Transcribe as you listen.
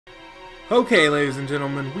Okay, ladies and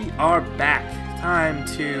gentlemen, we are back. Time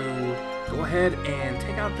to go ahead and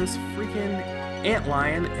take out this freaking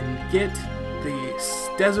Antlion and get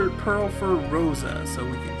the Desert Pearl for Rosa so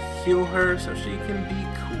we can heal her so she can be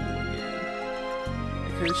cool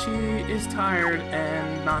again. Because she is tired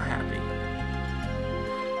and not happy.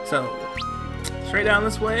 So, straight down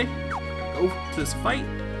this way, go to this fight.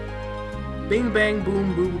 Bing bang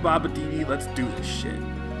boom boo baba dee dee, let's do this shit.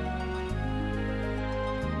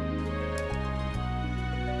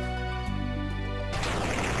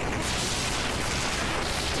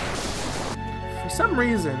 For some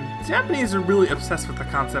reason, the Japanese are really obsessed with the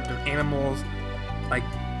concept of animals, like,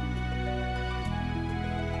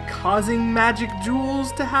 causing magic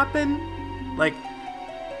jewels to happen. Like,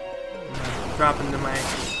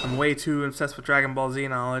 I'm way too obsessed with Dragon Ball Z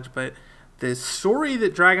knowledge, but the story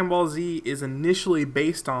that Dragon Ball Z is initially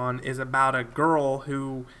based on is about a girl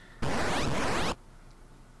who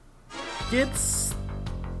gets...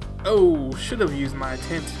 Oh, should have used my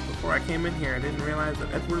tint before I came in here. I didn't realize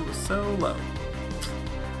that Edward was so low.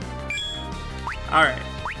 Alright.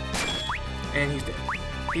 And he's dead.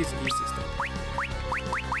 He's just dead.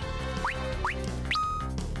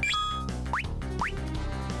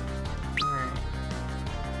 Alright.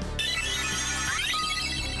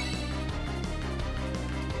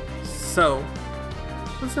 So,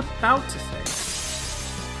 I was about to say.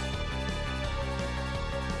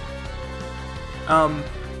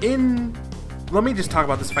 Let me just talk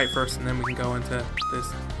about this fight first, and then we can go into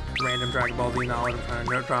this random Dragon Ball Z knowledge I'm trying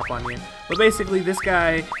to nerd drop on you. But basically, this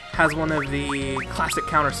guy has one of the classic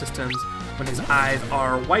counter systems. When his eyes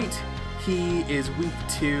are white, he is weak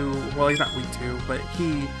to, well, he's not weak to, but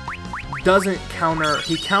he doesn't counter,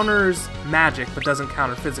 he counters magic, but doesn't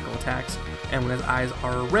counter physical attacks. And when his eyes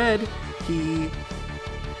are red, he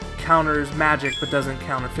counters magic, but doesn't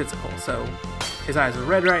counter physical. So, his eyes are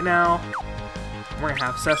red right now. We're going to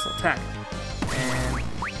have Cecil attack. And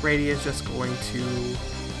Brady is just going to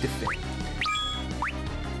defend.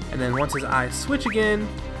 And then once his eyes switch again,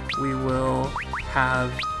 we will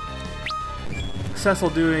have Cecil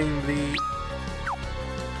doing the...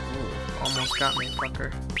 Ooh, almost got me,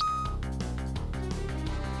 fucker.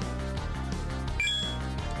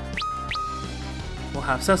 We'll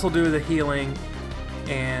have Cecil do the healing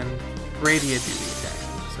and Radia do the attack.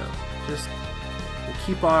 So just we'll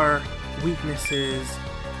keep our weaknesses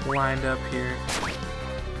lined up here. Right,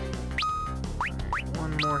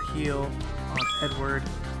 one more heal on Edward,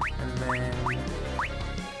 and then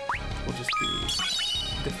we'll just be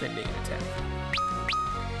defending an attack.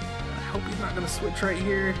 I hope he's not going to switch right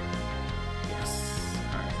here. Yes.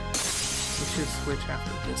 Alright. We should switch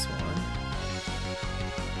after this one.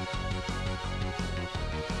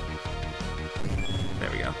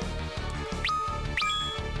 There we go.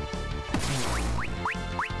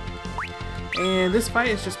 And this fight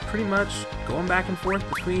is just pretty much going back and forth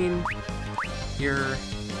between your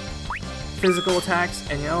physical attacks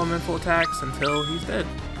and your elemental attacks until he's dead.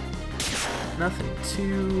 Nothing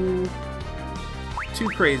too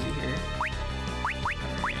crazy here.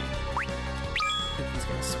 Alright. I think he's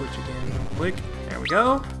gonna switch again real quick. There we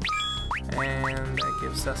go. And that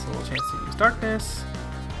gives Cecil a chance to use darkness.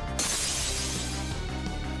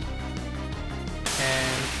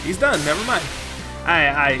 And he's done, never mind.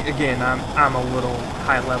 Again, I'm a little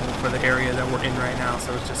high level for the area that we're in right now,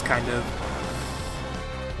 so it's just kind of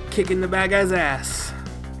kicking the bad guy's ass.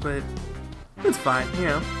 But it's fine, you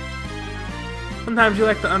know. Sometimes you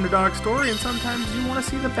like the underdog story, and sometimes you want to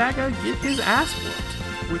see the bad guy get his ass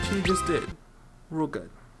whooped, which he just did. Real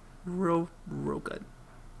good. Real good.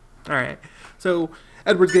 Alright, so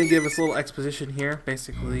Edward's going to give us a little exposition here,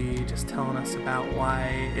 basically just telling us about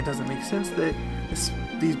why it doesn't make sense that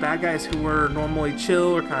these bad guys who were normally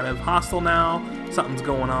chill are kind of hostile now. Something's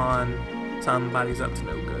going on. Somebody's up to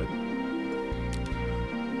no good.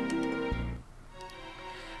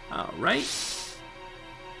 Alright.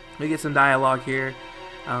 We get some dialogue here.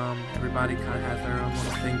 Everybody kind of has their own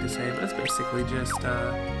little thing to say, but it's basically just...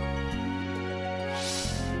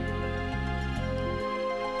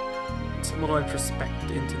 some little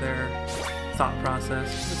introspect into their thought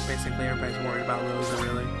process. Just basically everybody's worried about Rosa,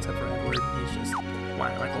 really, except for Edward. He's just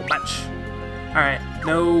whining like a little bitch. Alright,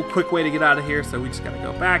 no quick way to get out of here, so we just gotta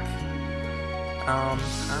go back. I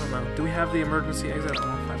don't know. Do we have the emergency exit? I don't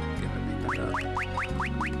know if I'm gonna pick that up.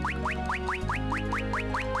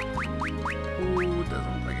 Ooh,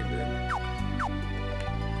 doesn't look like it did.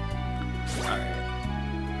 Alright.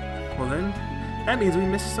 Well then, that means we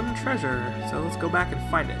missed some treasure, so let's go back and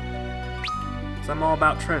find it. So I'm all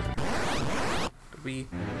about treasure. Be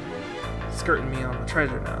skirting me on the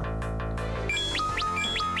treasure now.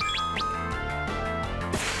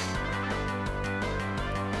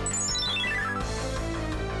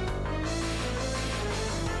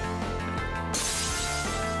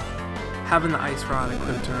 having the ice rod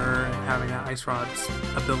equipped to her and having that ice rod's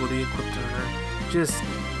ability equipped to her just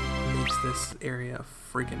makes this area a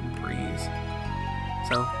freaking breeze.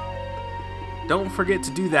 So don't forget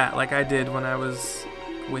to do that like I did when I was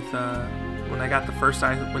with when I got the first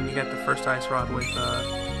when you got the first ice rod with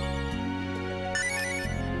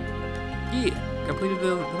yeah, completed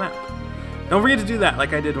the map. Don't forget to do that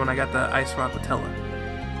like I did when I got the ice rod with Tella.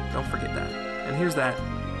 Don't forget that. And here's that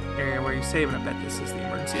area where you save, and I bet this is the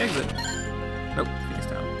emergency exit. Nope, face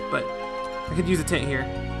down. But I could use a tent here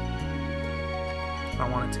if I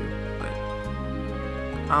wanted to, but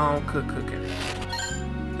I'll cook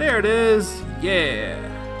it. There it is. Yeah.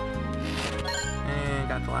 And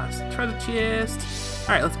got the last treasure chest.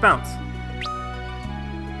 Alright, let's bounce.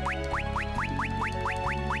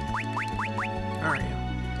 Alright.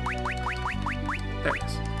 There it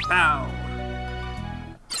is. Bow.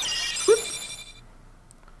 Whoop.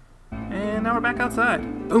 And now we're back outside.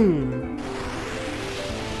 Boom.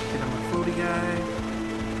 Get on my floaty guy.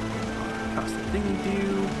 Across the thingy do.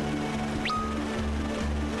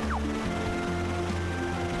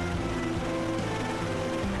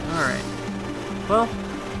 Alright. Well,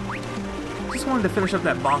 just wanted to finish up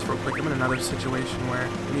that boss real quick. I'm in another situation where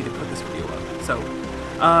I need to put this video up. So,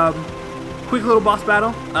 quick little boss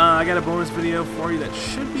battle. I got a bonus video for you that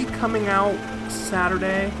should be coming out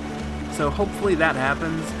Saturday. So hopefully that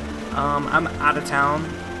happens. I'm out of town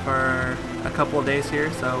for a couple of days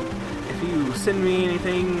here, so if you send me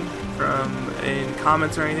anything in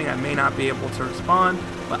comments or anything, I may not be able to respond,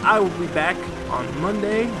 but I will be back on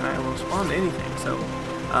Monday and I will respond to anything. So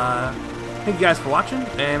thank you guys for watching,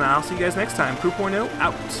 and I'll see you guys next time. Crew.0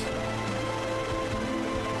 out.